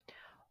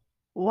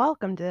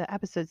Welcome to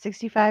episode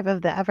 65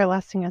 of the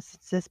Everlasting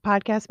Essences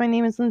podcast. My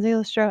name is Lindsay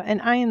Lestro,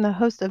 and I am the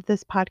host of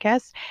this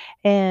podcast.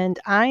 And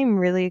I'm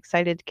really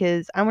excited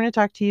because I want to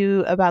talk to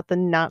you about the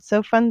not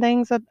so fun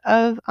things of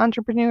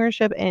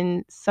entrepreneurship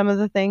and some of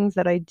the things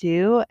that I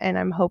do. And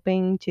I'm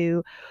hoping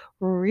to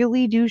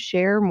really do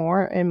share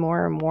more and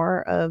more and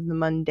more of the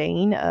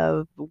mundane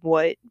of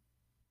what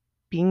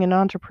being an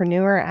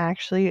entrepreneur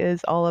actually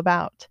is all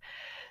about.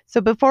 So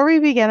before we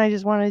begin, I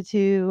just wanted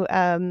to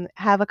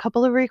have a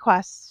couple of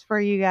requests for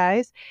you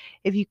guys.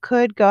 If you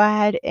could go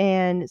ahead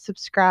and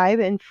subscribe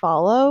and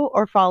follow,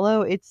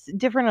 it's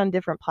different on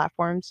different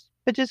platforms,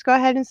 but just go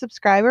ahead and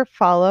subscribe or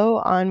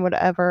follow on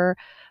whatever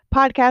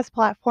podcast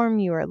platform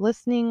you are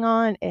listening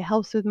on. It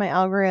helps with my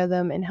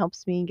algorithm and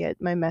helps me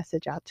get my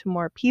message out to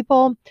more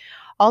people.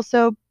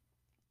 Also,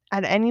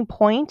 at any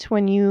point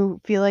when you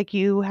feel like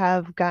you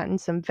have gotten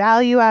some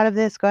value out of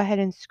this, go ahead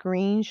and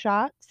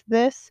screenshot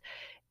this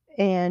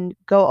and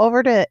go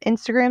over to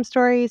Instagram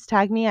stories,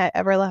 tag me at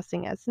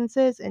Everlasting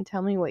Essences, and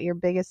tell me what your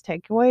biggest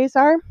takeaways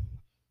are.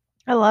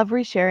 I love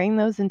resharing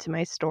those into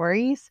my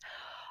stories.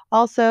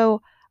 Also,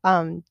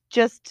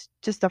 just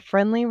a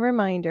friendly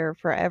reminder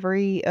for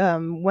every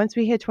once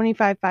we hit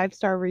 25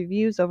 5-star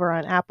reviews over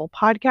on Apple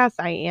Podcasts,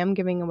 I am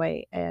giving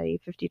away a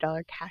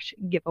 $50 cash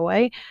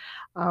giveaway.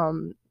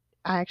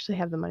 I actually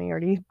have the money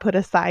already put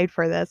aside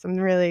for this. I'm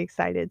really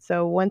excited.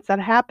 So once that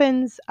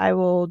happens, I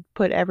will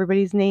put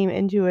everybody's name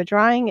into a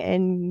drawing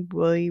and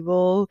we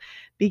will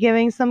be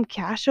giving some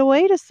cash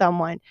away to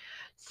someone.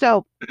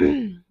 So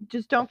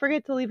just don't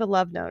forget to leave a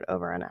love note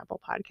over on Apple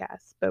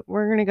Podcasts. But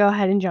we're going to go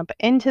ahead and jump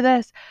into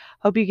this.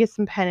 Hope you get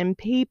some pen and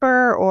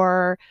paper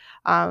or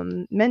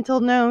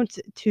mental notes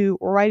to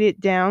write it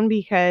down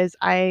because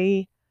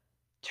I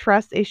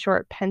trust a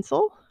short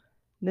pencil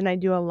than I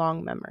do a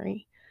long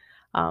memory.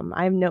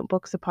 I have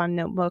notebooks upon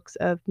notebooks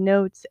of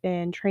notes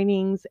and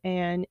trainings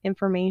and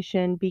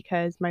information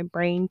because my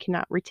brain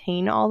cannot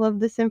retain all of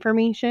this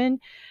information.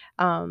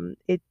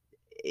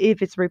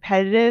 If it's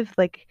repetitive,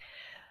 like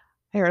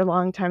I heard a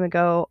long time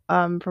ago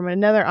from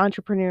another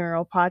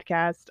entrepreneurial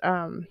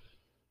podcast,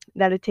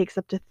 that it takes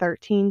up to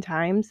 13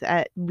 times,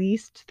 at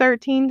least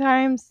 13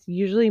 times,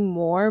 usually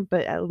more,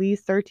 but at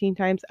least 13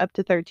 times, up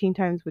to 13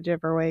 times,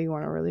 whichever way you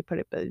want to really put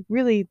it. But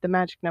really, the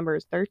magic number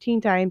is 13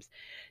 times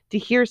to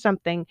hear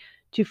something,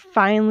 to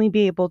finally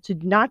be able to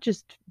not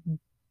just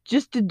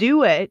to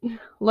do it,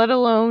 let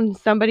alone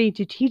somebody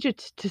to teach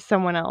it to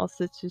someone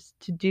else. It's just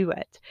to do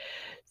it.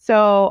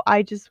 So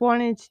I just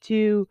wanted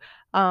to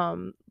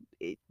um,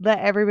 let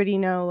everybody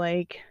know,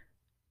 like,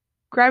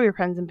 grab your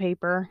pens and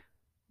paper,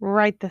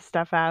 write this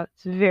stuff out.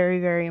 It's very,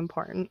 very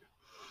important.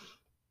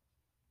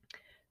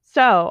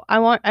 So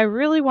I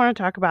really want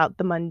to talk about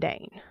the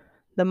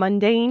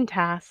mundane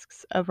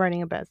tasks of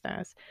running a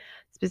business,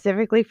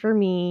 specifically for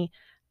me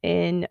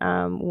in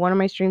one of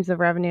my streams of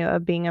revenue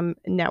of being a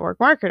network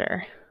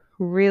marketer.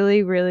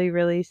 Really, really,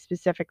 really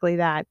specifically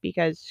that,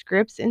 because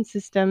scripts and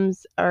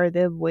systems are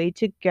the way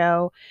to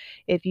go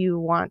if you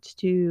want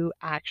to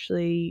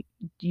actually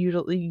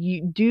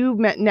you do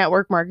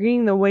network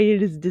marketing the way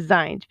it is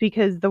designed,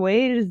 because the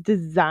way it is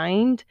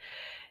designed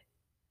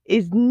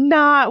is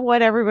not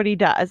what everybody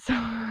does.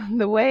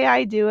 The way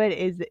I do it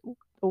is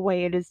the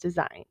way it is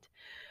designed,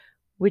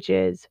 which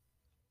is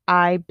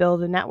I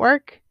build a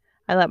network.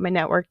 I let my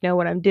network know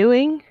what I'm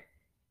doing.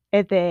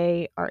 If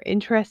they are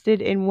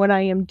interested in what I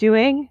am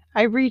doing,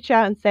 I reach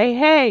out and say,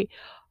 hey,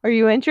 are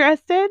you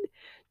interested? Do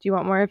you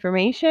want more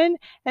information?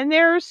 And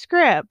there are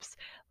scripts.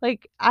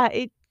 Like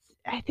I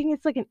think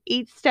it's like an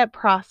 8-step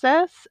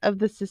process of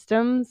the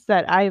systems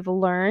that I've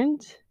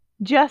learned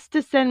just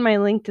to send my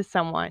link to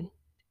someone.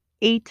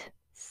 8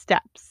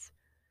 steps.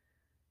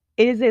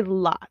 It is a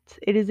lot.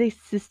 It is a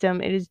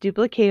system. It is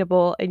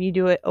duplicatable, and you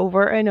do it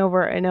over and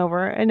over and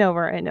over and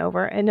over and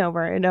over and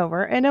over and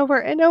over and over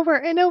and over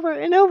and over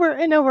and over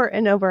and over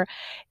and over.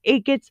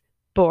 It gets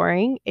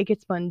boring. It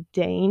gets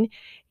mundane.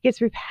 It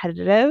gets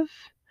repetitive,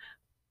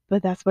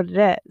 but that's what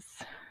it is.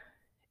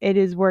 It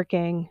is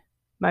working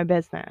my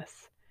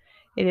business.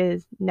 It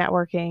is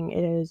networking.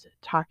 It is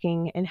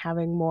talking and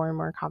having more and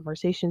more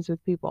conversations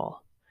with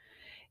people.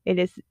 It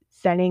is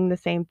saying the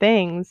same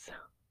things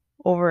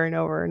over and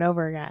over and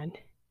over again.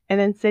 And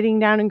then sitting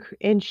down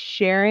and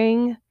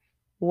sharing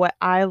what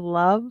I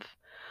love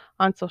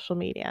on social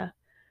media.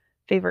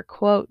 Favorite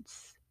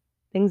quotes,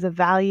 things of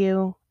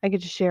value. I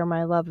get to share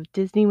my love of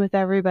Disney with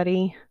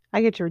everybody.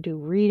 I get to do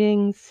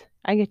readings.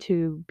 I get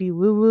to be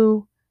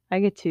woo-woo. I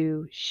get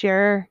to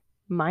share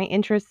my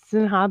interests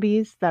and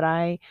hobbies that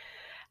I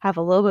have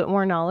a little bit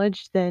more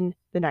knowledge than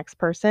the next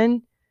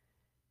person.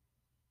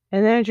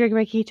 And then I drink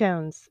my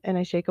ketones and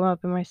I shake them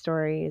up in my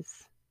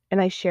stories and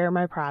I share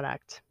my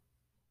product.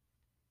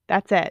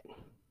 That's it.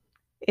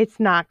 It's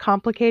not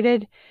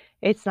complicated.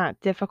 It's not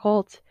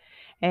difficult.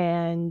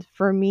 And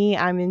for me,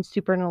 I'm in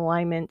super in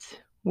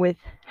alignment with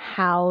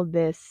how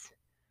this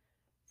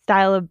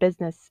style of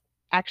business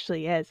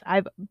actually is.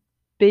 I've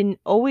been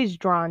always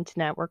drawn to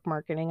network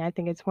marketing. I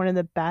think it's one of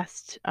the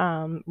best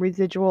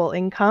residual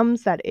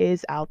incomes that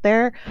is out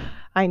there.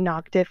 I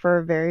knocked it for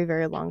a very,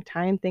 very long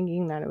time,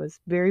 thinking that it was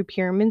very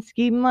pyramid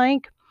scheme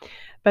like.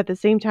 But at the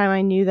same time,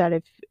 I knew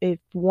that if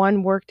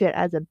one worked it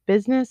as a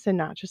business and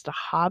not just a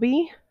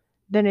hobby,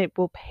 then it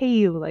will pay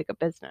you like a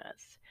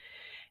business.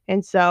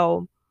 And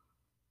so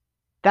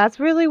that's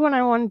really what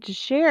I wanted to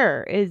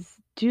share is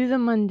do the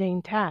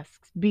mundane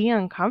tasks. Be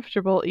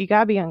uncomfortable. You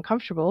got to be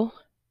uncomfortable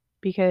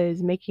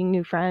because making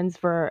new friends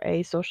for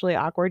a socially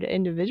awkward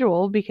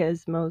individual,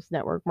 because most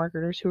network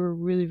marketers who are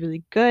really,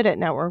 really good at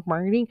network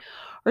marketing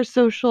are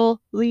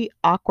socially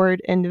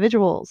awkward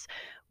individuals,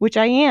 which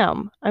I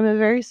am. I'm a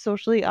very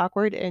socially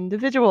awkward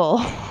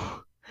individual.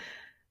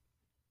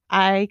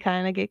 I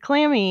kind of get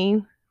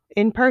clammy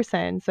in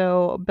person.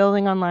 So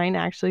building online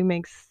actually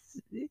makes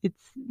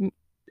it's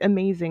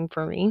amazing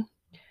for me.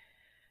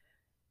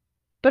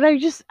 But I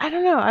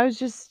don't know. I was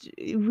just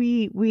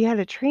we had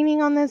a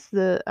training on this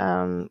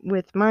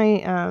with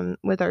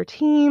our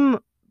team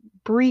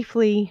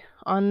briefly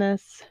on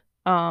this.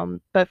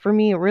 But for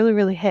me it really,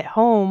 really hit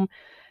home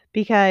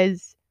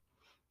because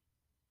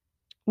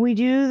we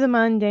do the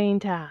mundane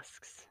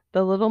tasks,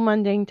 the little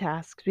mundane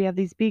tasks. We have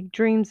these big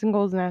dreams and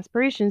goals and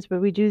aspirations,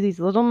 but we do these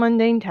little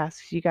mundane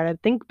tasks. You got to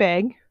think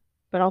big,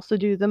 but also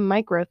do the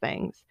micro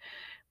things,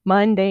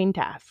 mundane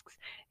tasks.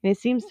 And it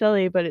seems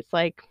silly, but it's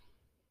like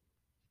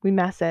we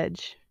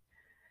message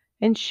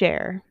and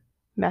share,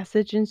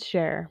 message and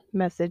share,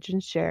 message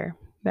and share,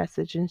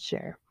 message and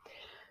share.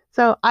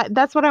 So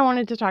that's what I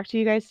wanted to talk to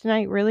you guys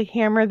tonight, really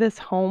hammer this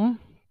home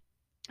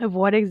of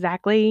what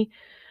exactly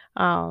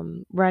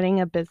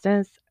running a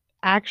business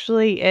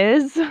actually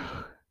is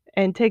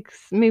and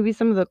takes maybe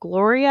some of the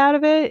glory out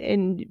of it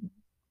and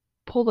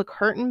pull the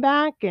curtain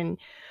back and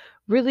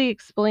really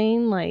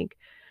explain like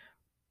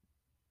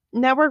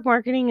network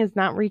marketing is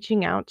not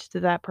reaching out to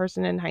that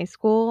person in high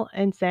school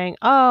and saying,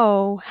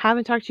 "Oh,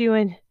 haven't talked to you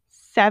in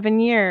 7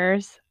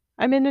 years.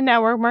 I'm in a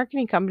network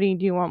marketing company.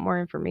 Do you want more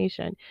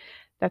information?"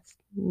 That's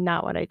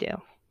not what I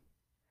do.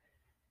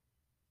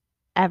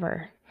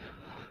 Ever.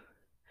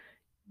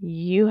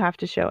 You have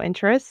to show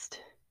interest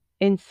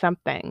in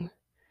something.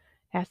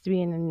 It has to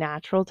be in a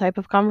natural type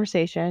of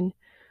conversation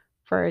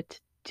for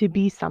it to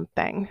be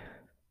something.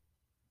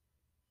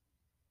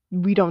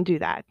 We don't do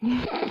that.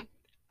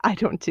 I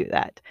don't do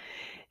that.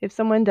 If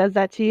someone does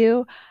that to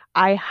you,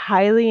 I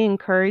highly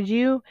encourage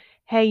you,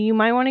 hey, you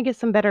might want to get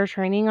some better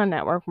training on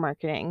network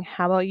marketing.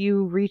 How about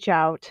you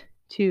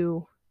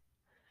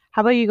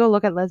how about you go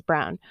look at Les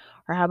Brown?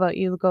 Or how about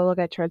you go look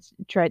at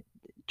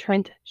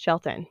Trent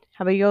Shelton?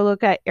 How about you go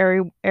look at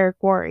Eric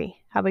Worre?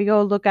 How about you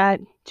go look at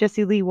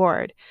Jesse Lee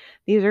Ward?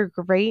 These are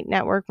great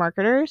network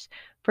marketers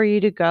for you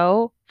to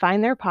go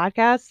find their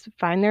podcasts,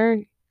 find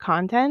their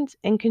content,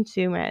 and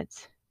consume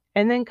it.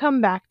 And then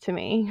come back to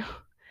me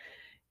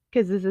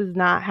because this is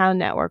not how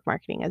network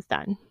marketing is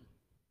done.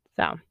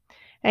 So,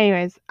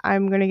 anyways,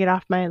 I'm going to get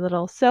off my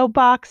little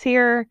soapbox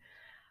here.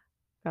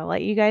 I'll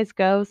let you guys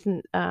go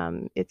since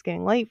it's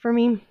getting late for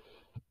me.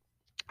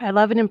 I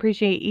love and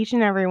appreciate each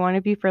and every one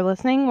of you for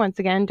listening. Once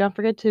again, don't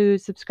forget to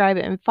subscribe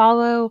and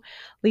follow,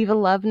 leave a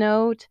love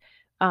note,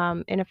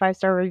 and a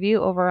 5-star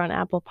review over on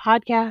Apple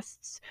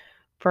Podcasts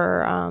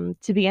for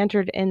to be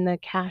entered in the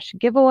cash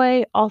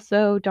giveaway.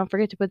 Also, don't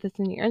forget to put this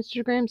in your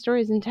Instagram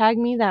stories and tag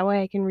me. That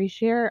way I can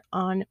reshare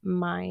on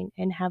mine.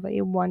 And have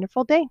a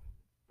wonderful day.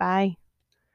 Bye.